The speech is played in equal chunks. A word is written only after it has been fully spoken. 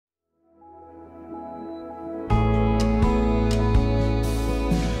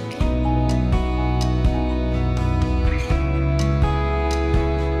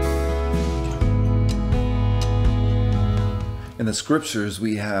the scriptures,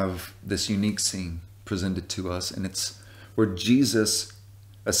 we have this unique scene presented to us, and it's where Jesus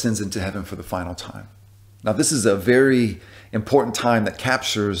ascends into heaven for the final time. Now, this is a very important time that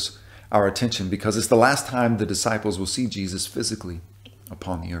captures our attention because it's the last time the disciples will see Jesus physically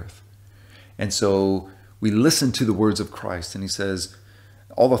upon the earth. And so we listen to the words of Christ, and he says,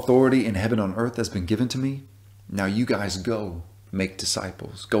 all authority in heaven and on earth has been given to me. Now you guys go make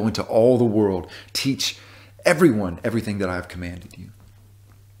disciples, go into all the world, teach everyone everything that I have commanded you.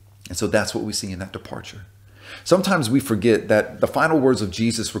 And so that's what we see in that departure. Sometimes we forget that the final words of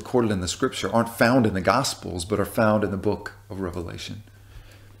Jesus recorded in the scripture aren't found in the Gospels, but are found in the book of Revelation.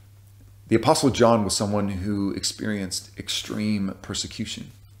 The Apostle John was someone who experienced extreme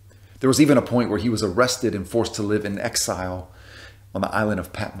persecution. There was even a point where he was arrested and forced to live in exile on the island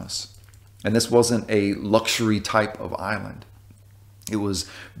of Patmos. And this wasn't a luxury type of island. It was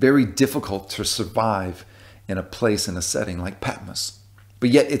very difficult to survive in a place, in a setting like Patmos. But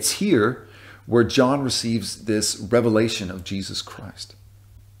yet it's here where John receives this revelation of Jesus Christ.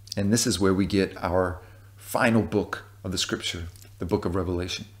 And this is where we get our final book of the scripture, the book of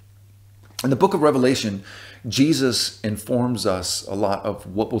Revelation. In the book of Revelation, Jesus informs us a lot of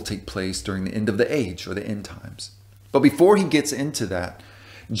what will take place during the end of the age or the end times. But before he gets into that,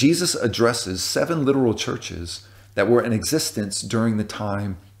 Jesus addresses 7 literal churches that were in existence during the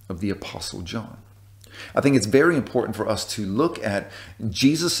time of the Apostle John. I think it's very important for us to look at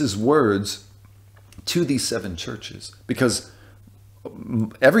Jesus's words to these 7 churches, because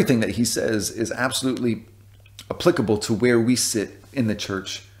everything that he says is absolutely applicable to where we sit in the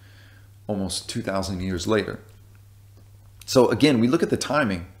church almost 2,000 years later. So again, we look at the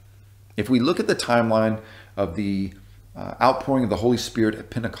timing. If we look at the timeline of the outpouring of the Holy Spirit at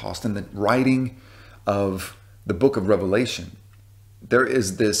Pentecost and the writing of the book of Revelation, there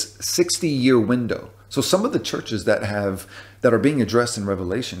is this 60-year window. So some of the churches that are being addressed in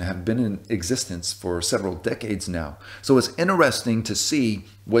Revelation have been in existence for several decades now. So it's interesting to see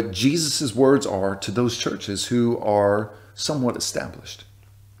what Jesus's words are to those churches who are somewhat established.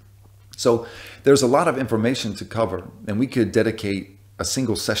 So there's a lot of information to cover, and we could dedicate a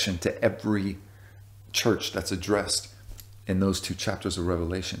single session to every church that's addressed in those 2 chapters of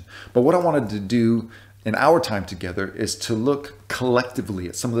Revelation. But what I wanted to do in our time together is to look collectively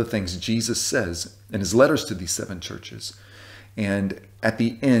at some of the things Jesus says in his letters to these 7 churches. And at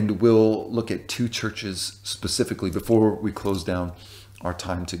the end, we'll look at 2 churches specifically before we close down our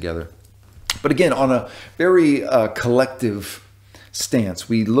time together. But again, on a very collective stance,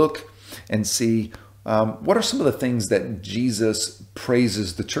 we look and see what are some of the things that Jesus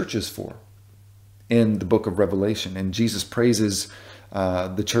praises the churches for in the book of Revelation. And Jesus praises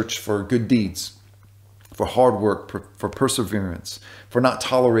the church for good deeds, for hard work, for perseverance, for not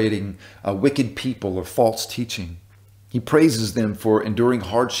tolerating wicked people or false teaching. He praises them for enduring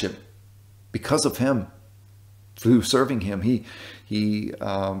hardship because of him, through serving him. He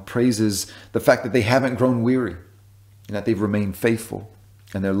praises the fact that they haven't grown weary and that they've remained faithful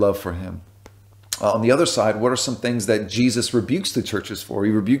in their love for him. On the other side, what are some things that Jesus rebukes the churches for?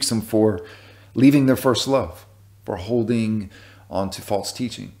 He rebukes them for leaving their first love, for holding on to false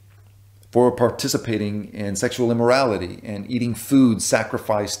teaching, for participating in sexual immorality and eating food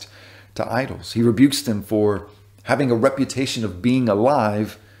sacrificed to idols. He rebukes them for having a reputation of being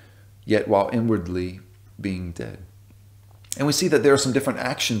alive, yet while inwardly being dead. And we see that there are some different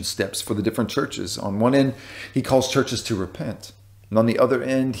action steps for the different churches. On one end, he calls churches to repent. And on the other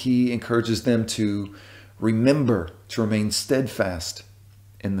end, he encourages them to remember to remain steadfast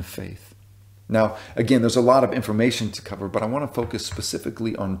in the faith. Now, again, there's a lot of information to cover, but I want to focus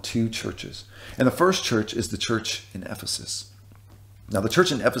specifically on 2 churches. And the first church is the church in Ephesus. Now, the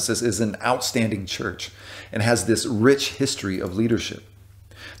church in Ephesus is an outstanding church and has this rich history of leadership.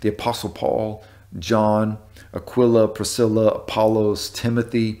 The Apostle Paul, John, Aquila, Priscilla, Apollos,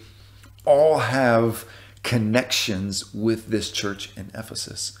 Timothy, all have connections with this church in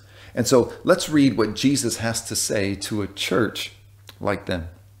Ephesus. And so let's read what Jesus has to say to a church like them.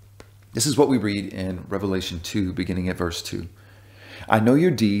 This is what we read in Revelation 2, beginning at verse 2. I know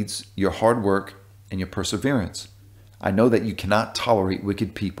your deeds, your hard work, and your perseverance. I know that you cannot tolerate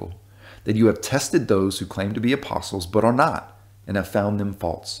wicked people, that you have tested those who claim to be apostles but are not, and have found them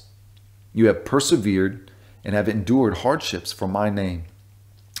false. You have persevered and have endured hardships for my name,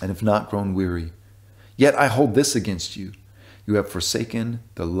 and have not grown weary. Yet I hold this against you. You have forsaken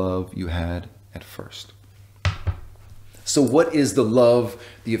the love you had at first. So what is the love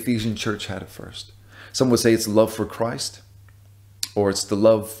the Ephesian church had at first? Some would say it's love for Christ, or it's the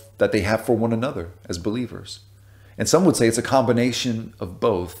love that they have for one another as believers. And some would say it's a combination of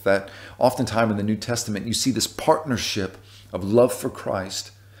both, that oftentimes in the New Testament, you see this partnership of love for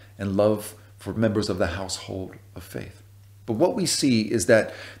Christ and love for members of the household of faith. But what we see is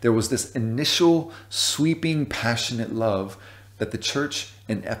that there was this initial sweeping, passionate love that the church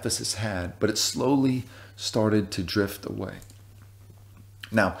in Ephesus had, but it slowly started to drift away.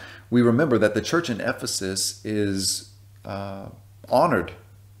 Now, we remember that the church in Ephesus is honored,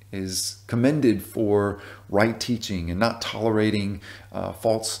 is commended for right teaching and not tolerating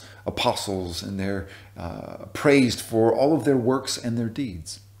false apostles, and they're praised for all of their works and their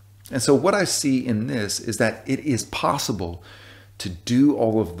deeds. And so what I see in this is that it is possible to do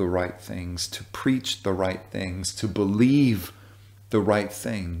all of the right things, to preach the right things, to believe the right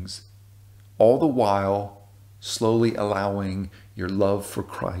things, all the while slowly allowing your love for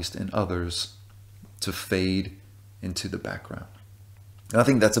Christ and others to fade into the background. And I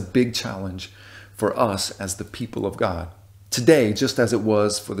think that's a big challenge for us as the people of God today, just as it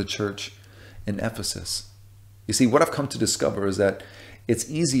was for the church in Ephesus. You see, what I've come to discover is that it's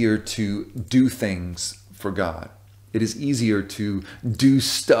easier to do things for God. It is easier to do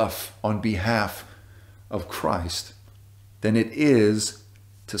stuff on behalf of Christ than it is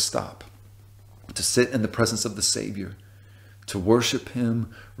to stop, to sit in the presence of the Savior, to worship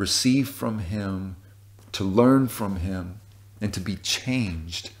Him, receive from Him, to learn from Him, and to be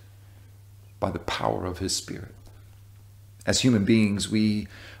changed by the power of His Spirit. As human beings, we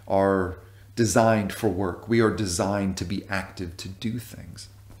are designed for work. We are designed to be active, to do things.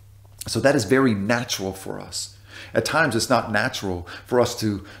 So that is very natural for us. At times, it's not natural for us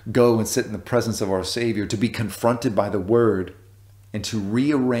to go and sit in the presence of our Savior, to be confronted by the Word, and to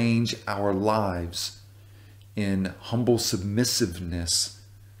rearrange our lives in humble submissiveness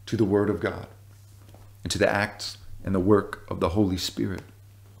to the Word of God and to the acts and the work of the Holy Spirit.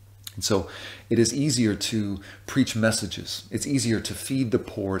 And so it is easier to preach messages. It's easier to feed the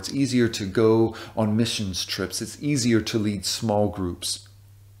poor. It's easier to go on missions trips. It's easier to lead small groups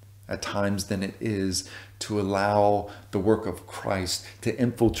at times than it is to allow the work of Christ to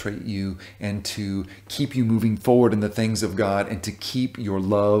infiltrate you and to keep you moving forward in the things of God and to keep your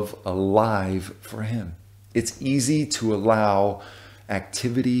love alive for Him. It's easy to allow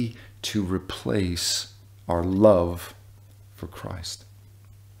activity to replace our love for Christ.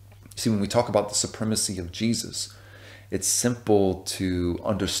 See, when we talk about the supremacy of Jesus, it's simple to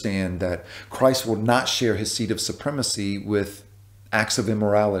understand that Christ will not share His seat of supremacy with acts of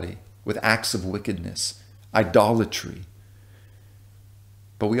immorality, with acts of wickedness, idolatry.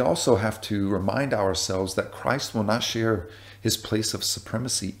 But we also have to remind ourselves that Christ will not share His place of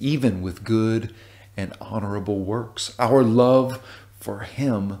supremacy even with good and honorable works. Our love for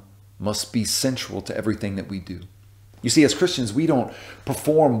Him must be central to everything that we do. You see, as Christians, we don't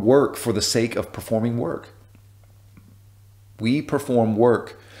perform work for the sake of performing work. We perform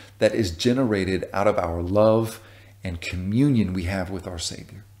work that is generated out of our love and communion we have with our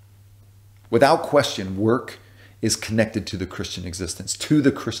Savior. Without question, work is connected to the Christian existence, to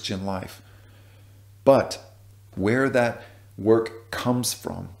the Christian life. But where that work comes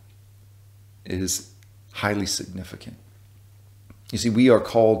from is highly significant. You see, we are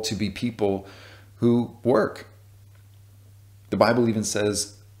called to be people who work. The Bible even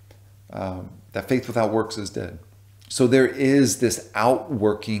says that faith without works is dead. So there is this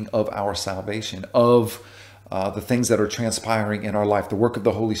outworking of our salvation, of the things that are transpiring in our life. The work of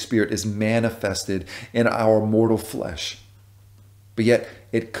the Holy Spirit is manifested in our mortal flesh. But yet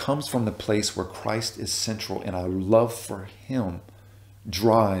it comes from the place where Christ is central, and our love for Him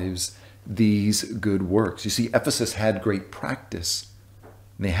drives these good works. You see, Ephesus had great practice,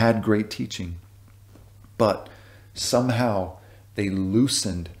 and they had great teaching, but somehow they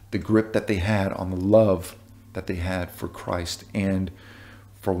loosened the grip that they had on the love that they had for Christ and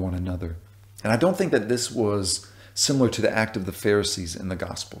for one another. And I don't think that this was similar to the act of the Pharisees in the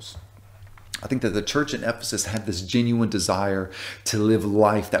Gospels. I think that the church in Ephesus had this genuine desire to live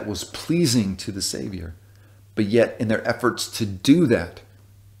life that was pleasing to the Savior. But yet, in their efforts to do that,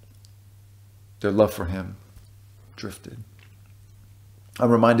 their love for Him drifted.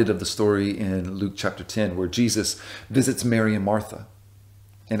 I'm reminded of the story in Luke chapter 10 where Jesus visits Mary and Martha.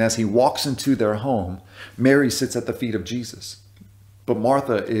 And as He walks into their home, Mary sits at the feet of Jesus. But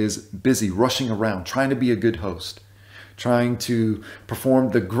Martha is busy rushing around, trying to be a good host, trying to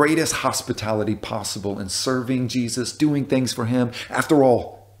perform the greatest hospitality possible in serving Jesus, doing things for Him. After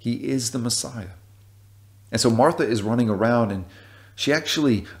all, He is the Messiah. And so Martha is running around, and she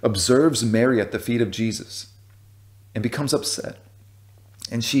actually observes Mary at the feet of Jesus and becomes upset.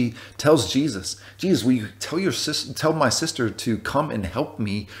 And she tells Jesus, will you tell my sister to come and help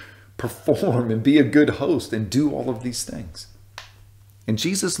me perform and be a good host and do all of these things? And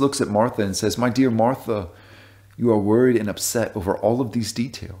Jesus looks at Martha and says, my dear Martha, You are worried and upset over all of these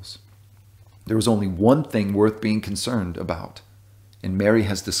details. There is only one thing worth being concerned about, and Mary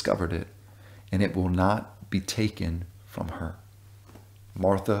has discovered it, and it will not be taken from her.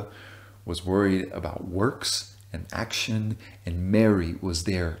 Martha was worried about works and action, and Mary was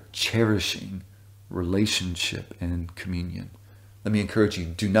there cherishing relationship and communion. Let me encourage you,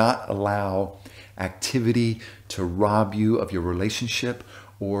 do not allow activity to rob you of your relationship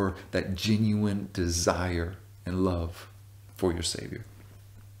or that genuine desire and love for your Savior.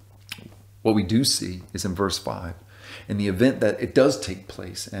 What we do see is in verse 5, in the event that it does take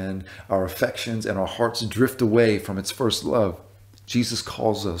place and our affections and our hearts drift away from its first love, Jesus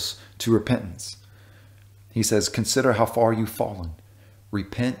calls us to repentance. He says, consider how far you've fallen.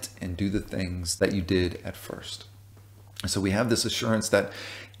 Repent and do the things that you did at first. And so we have this assurance that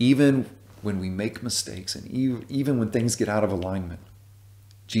even when we make mistakes and even when things get out of alignment,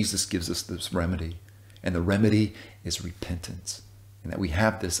 Jesus gives us this remedy. And the remedy is repentance. And that we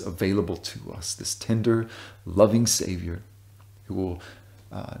have this available to us, this tender, loving Savior who will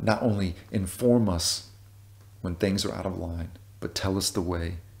not only inform us when things are out of line, but tell us the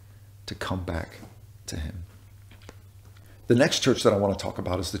way to come back to him. The next church that I want to talk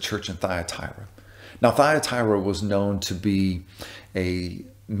about is the church in Thyatira. Now, Thyatira was known to be a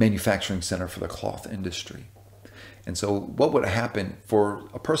manufacturing center for the cloth industry. And so what would happen for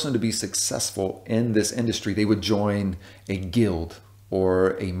a person to be successful in this industry? They would join a guild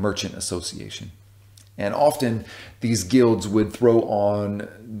or a merchant association. And often these guilds would throw on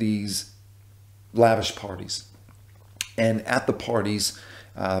these lavish parties. And at the parties,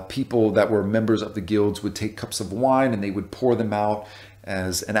 people that were members of the guilds would take cups of wine and they would pour them out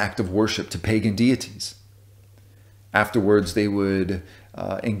as an act of worship to pagan deities. Afterwards, they would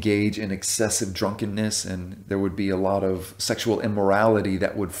engage in excessive drunkenness, and there would be a lot of sexual immorality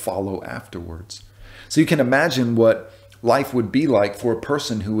that would follow afterwards. So you can imagine what life would be like for a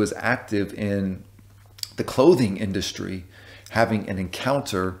person who was active in the clothing industry, having an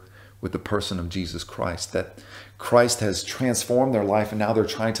encounter with the person of Jesus Christ, that Christ has transformed their life, and now they're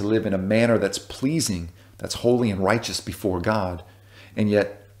trying to live in a manner that's pleasing, that's holy and righteous before God, and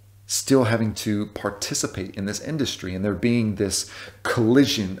yet still having to participate in this industry, and there being this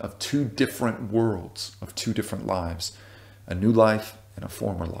collision of two different worlds, of two different lives, a new life and a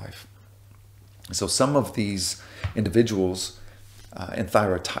former life. And so some of these individuals in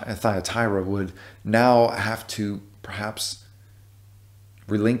Thyatira would now have to perhaps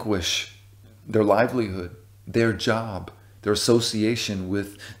relinquish their livelihood, their job, their association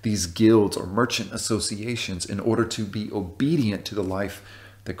with these guilds or merchant associations in order to be obedient to the life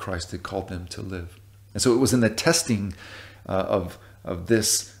that Christ had called them to live. And so it was in the testing of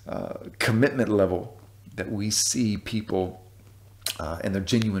this commitment level that we see people and their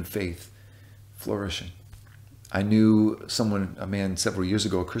genuine faith flourishing. I knew someone, a man several years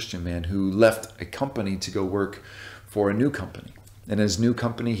ago, a Christian man, who left a company to go work for a new company. And in his new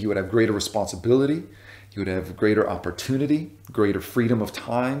company, he would have greater responsibility, he would have greater opportunity, greater freedom of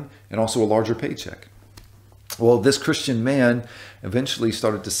time, and also a larger paycheck. Well, this Christian man eventually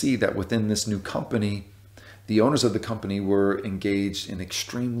started to see that within this new company, the owners of the company were engaged in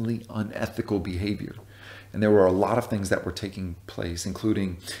extremely unethical behavior. And there were a lot of things that were taking place,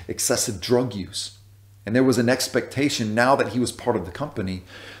 including excessive drug use. And there was an expectation, now that he was part of the company,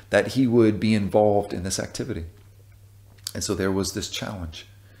 that he would be involved in this activity. And so there was this challenge.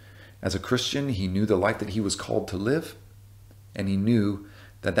 As a Christian, he knew the life that he was called to live, and he knew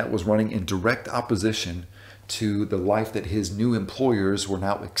that that was running in direct opposition to the life that his new employers were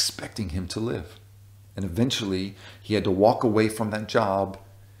now expecting him to live. And eventually, he had to walk away from that job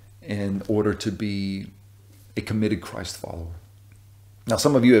in order to be a committed Christ follower. Now,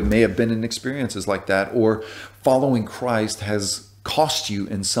 some of you may have been in experiences like that, or following Christ has cost you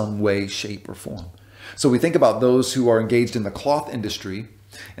in some way, shape, or form. So we think about those who are engaged in the cloth industry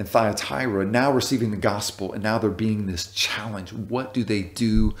in Thyatira, now receiving the gospel, and now they're being this challenge. What do they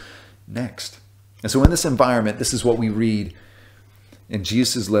do next? And so in this environment, this is what we read in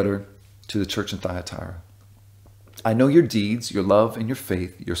Jesus' letter to the church in Thyatira. I know your deeds, your love and your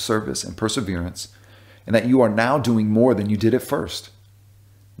faith, your service and perseverance, and that you are now doing more than you did at first.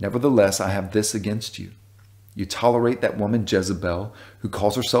 Nevertheless, I have this against you. You tolerate that woman Jezebel, who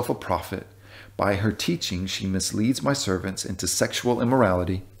calls herself a prophet. By her teaching, she misleads my servants into sexual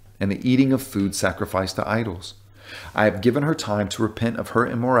immorality and the eating of food sacrificed to idols. I have given her time to repent of her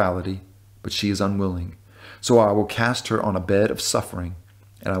immorality, but she is unwilling. So I will cast her on a bed of suffering,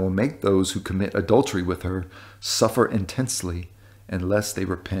 and I will make those who commit adultery with her suffer intensely unless they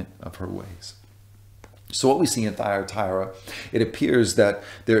repent of her ways. So what we see in Thyatira, it appears that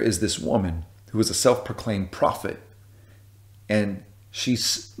there is this woman who was a self-proclaimed prophet, and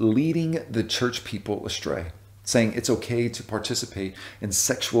she's leading the church people astray, saying it's okay to participate in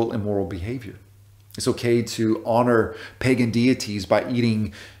sexual immoral behavior. It's okay to honor pagan deities by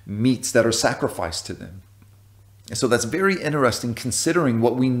eating meats that are sacrificed to them. And so that's very interesting considering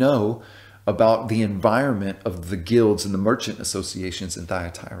what we know about the environment of the guilds and the merchant associations in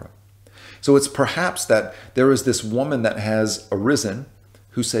Thyatira. So it's perhaps that there is this woman that has arisen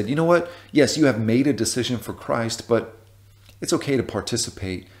who said, you know what? Yes, you have made a decision for Christ, but it's okay to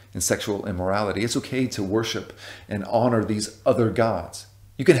participate in sexual immorality. It's okay to worship and honor these other gods.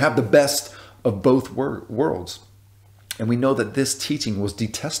 You can have the best of both worlds. And we know that this teaching was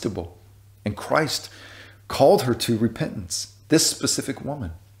detestable, and Christ called her to repentance, this specific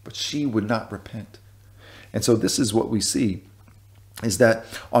woman, but she would not repent. And so this is what we see, is that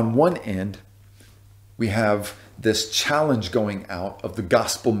on one end, we have this challenge going out of the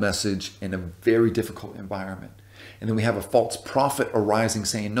gospel message in a very difficult environment. And then we have a false prophet arising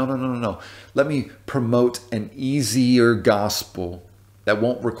saying, no. Let me promote an easier gospel that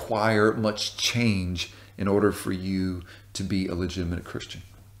won't require much change in order for you to be a legitimate Christian.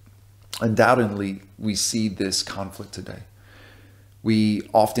 Undoubtedly, we see this conflict today. We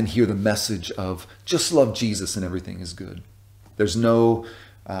often hear the message of just love Jesus and everything is good. There's no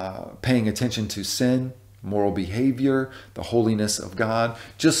paying attention to sin, moral behavior, the holiness of God.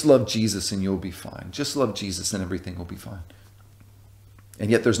 Just love Jesus and you'll be fine. Just love Jesus and everything will be fine. And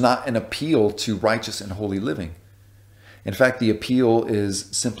yet there's not an appeal to righteous and holy living. In fact, the appeal is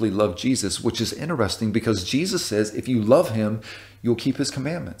simply love Jesus, which is interesting because Jesus says if you love him, you'll keep his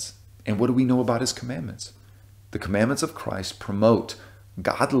commandments. And what do we know about his commandments? The commandments of Christ promote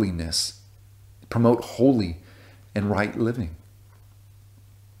godliness, promote holy and right living.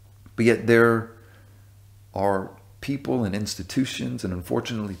 But yet there are people and institutions and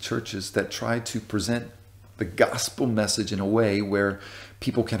unfortunately churches that try to present the gospel message in a way where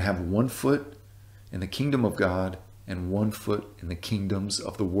people can have one foot in the kingdom of God and one foot in the kingdoms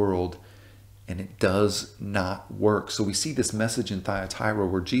of the world, and it does not work. So we see this message in Thyatira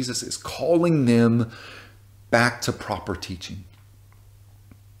where Jesus is calling them back to proper teaching.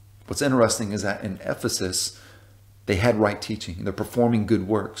 What's interesting is that in Ephesus, they had right teaching and they're performing good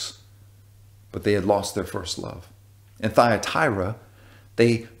works, but they had lost their first love. In Thyatira,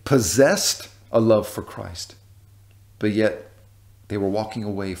 they possessed a love for Christ, but yet they were walking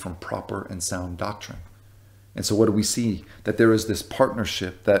away from proper and sound doctrine. And so what do we see? That there is this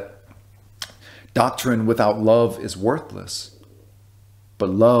partnership, that doctrine without love is worthless, but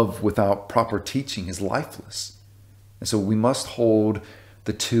love without proper teaching is lifeless. And so we must hold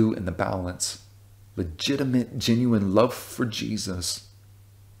the two in the balance: legitimate, genuine love for Jesus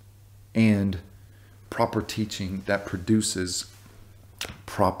and proper teaching that produces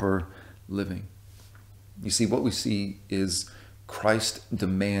proper living. You see, what we see is Christ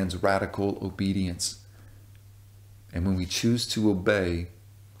demands radical obedience. And when we choose to obey,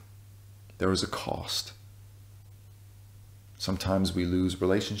 there is a cost. Sometimes we lose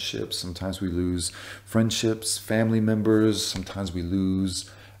relationships. Sometimes we lose friendships, family members. Sometimes we lose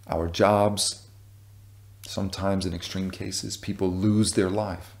our jobs. Sometimes, in extreme cases, people lose their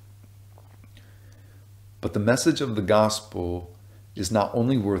life. But the message of the gospel is not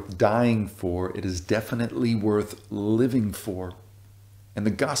only worth dying for, it is definitely worth living for. And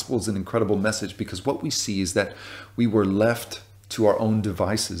the gospel is an incredible message because what we see is that we were left to our own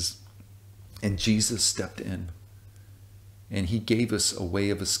devices and Jesus stepped in and he gave us a way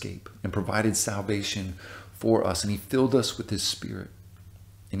of escape and provided salvation for us. And he filled us with his Spirit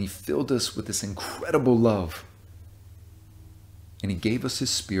and he filled us with this incredible love. And he gave us his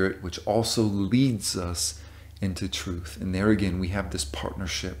Spirit, which also leads us into truth. And there again, we have this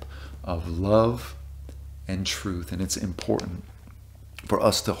partnership of love and truth. And it's important for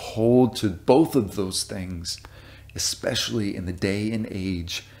us to hold to both of those things, especially in the day and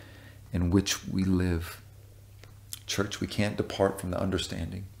age in which we live. Church, we can't depart from the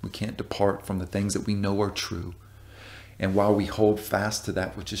understanding. We can't depart from the things that we know are true. And while we hold fast to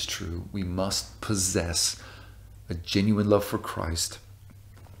that which is true, we must possess a genuine love for Christ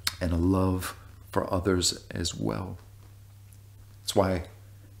and a love for others as well. That's why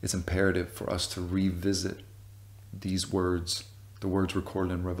it's imperative for us to revisit these words, the words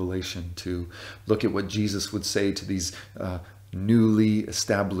recorded in Revelation, to look at what Jesus would say to these newly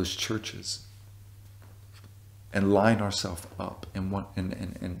established churches and line ourselves up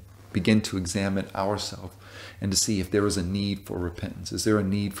and begin to examine ourselves and to see if there is a need for repentance. Is there a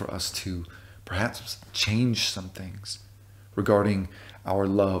need for us to perhaps change some things regarding our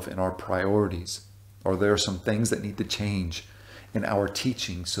love and our priorities? Or there are some things that need to change in our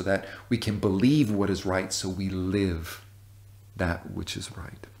teaching so that we can believe what is right, so we live that which is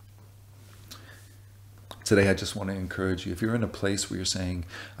right. Today, I just want to encourage you, if you're in a place where you're saying,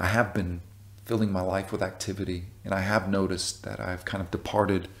 I have been filling my life with activity, and I have noticed that I've kind of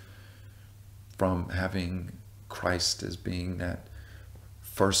departed from having Christ as being that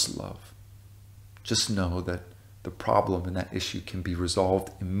first love, just know that the problem and that issue can be resolved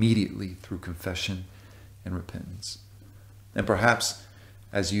immediately through confession and repentance. And perhaps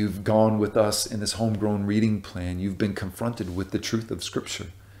as you've gone with us in this homegrown reading plan, you've been confronted with the truth of Scripture,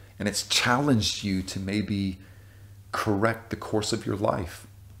 and it's challenged you to maybe correct the course of your life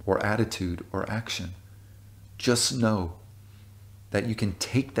or attitude or action. Just know that you can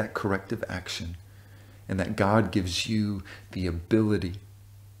take that corrective action, and that God gives you the ability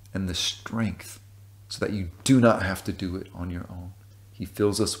and the strength so that you do not have to do it on your own. He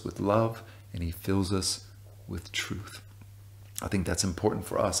fills us with love, and he fills us with truth. I think that's important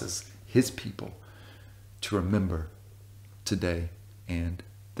for us as his people to remember today and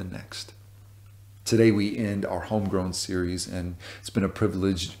the next. Today we end our Homegrown series, and it's been a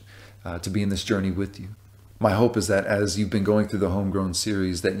privilege to be in this journey with you. My hope is that as you've been going through the Homegrown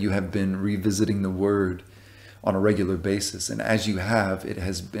series, that you have been revisiting the Word on a regular basis. And as you have, it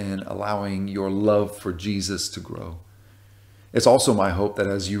has been allowing your love for Jesus to grow. It's also my hope that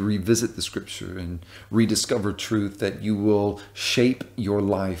as you revisit the Scripture and rediscover truth, that you will shape your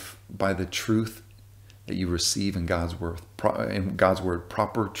life by the truth that you receive in God's word,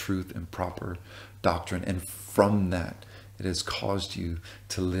 proper truth and proper doctrine. And from that, it has caused you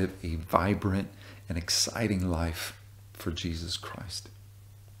to live a vibrant and exciting life for Jesus Christ.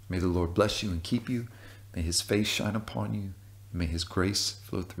 May the Lord bless you and keep you. May his face shine upon you. May his grace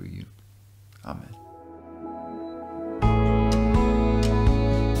flow through you. Amen.